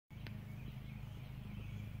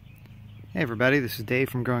Hey everybody, this is Dave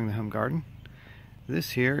from Growing the Home Garden. This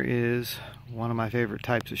here is one of my favorite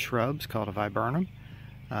types of shrubs called a viburnum.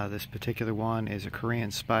 This particular one is a Korean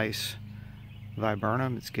spice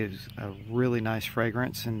viburnum. It gives a really nice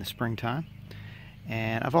fragrance in the springtime.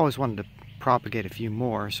 And I've always wanted to propagate a few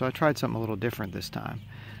more, so I tried something a little different this time.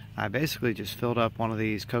 I basically just filled up one of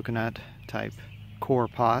these coconut type Coir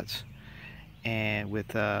pots and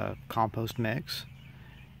with a compost mix.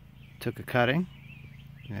 Took a cutting,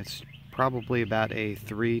 and it's probably about a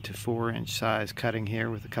 3 to 4 inch size cutting here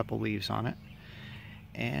with a couple leaves on it,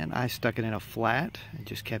 and I stuck it in a flat and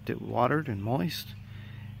just kept it watered and moist.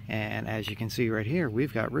 And as you can see right here,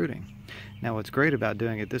 we've got rooting. Now what's great about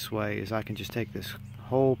doing it this way is I can just take this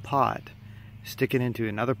whole pot, stick it into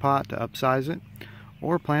another pot to upsize it,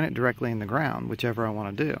 or plant it directly in the ground, whichever I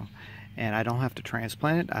want to do. And I don't have to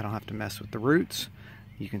transplant it, I don't have to mess with the roots.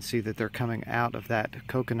 You can see that they're coming out of that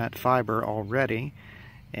coconut fiber already,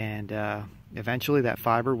 and eventually that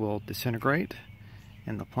fiber will disintegrate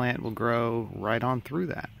and the plant will grow right on through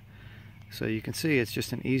that. So you can see it's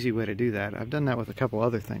just an easy way to do that. I've done that with a couple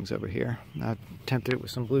other things over here. I attempted it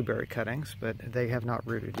with some blueberry cuttings, but they have not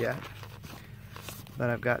rooted yet. But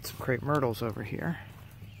I've got some crape myrtles over here,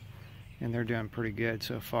 and they're doing pretty good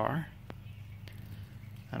so far.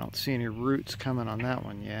 I don't see any roots coming on that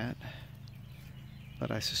one yet, but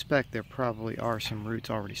I suspect there probably are some roots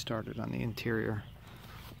already started on the interior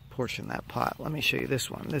portion of that pot. Let me show you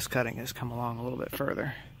this one. This cutting has come along a little bit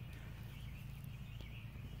further.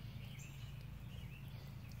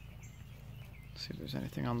 See if there's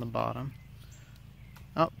anything on the bottom.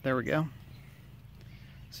 Oh, there we go.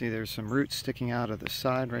 See, there's some roots sticking out of the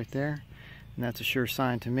side right there, and that's a sure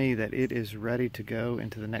sign to me that it is ready to go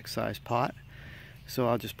into the next size pot. So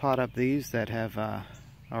I'll just pot up these that have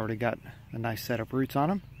already got a nice set of roots on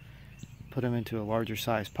them, put them into a larger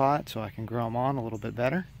size pot so I can grow them on a little bit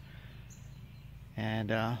better,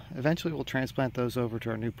 and eventually we'll transplant those over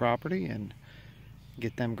to our new property and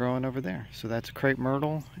get them growing over there. So that's a crape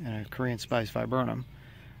myrtle and a Korean spice viburnum.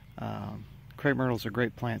 Crape myrtles are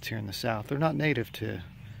great plants here in the South. They're not native to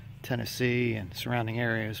Tennessee and surrounding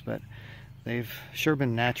areas, but they've sure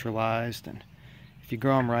been naturalized, and if you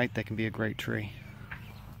grow them right, they can be a great tree.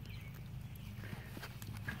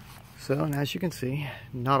 So, and as you can see,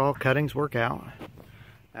 not all cuttings work out.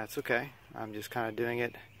 That's okay. I'm just kind of doing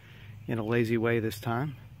it in a lazy way this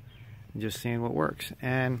time, and just seeing what works.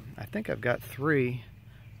 And I think I've got 3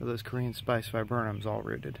 of those Korean spice viburnums all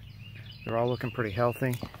rooted. They're all looking pretty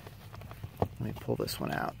healthy. Let me pull this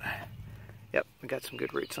one out. Yep, we got some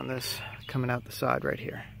good roots on this coming out the side right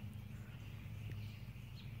here.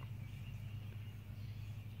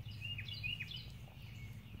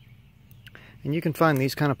 And you can find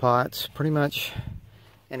these kind of pots pretty much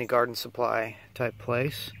any garden supply type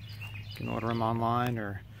place. You can order them online,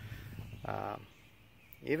 or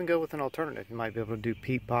even go with an alternative. You might be able to do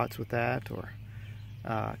peat pots with that, or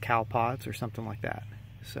cow pots or something like that.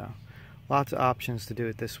 So lots of options to do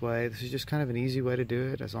it this way. This is just kind of an easy way to do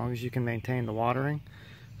it, as long as you can maintain the watering.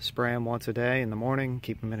 Spray them once a day in the morning,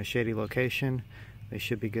 keep them in a shady location. They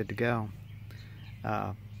should be good to go.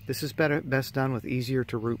 This is best done with easier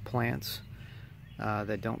to root plants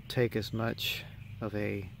that don't take as much of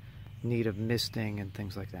a need of misting and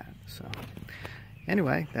things like that. So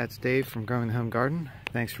anyway, that's Dave from Growing the Home Garden.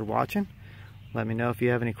 Thanks for watching. Let me know if you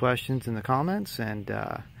have any questions in the comments, and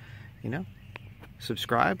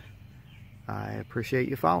subscribe. I appreciate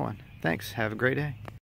you following. Thanks. Have a great day.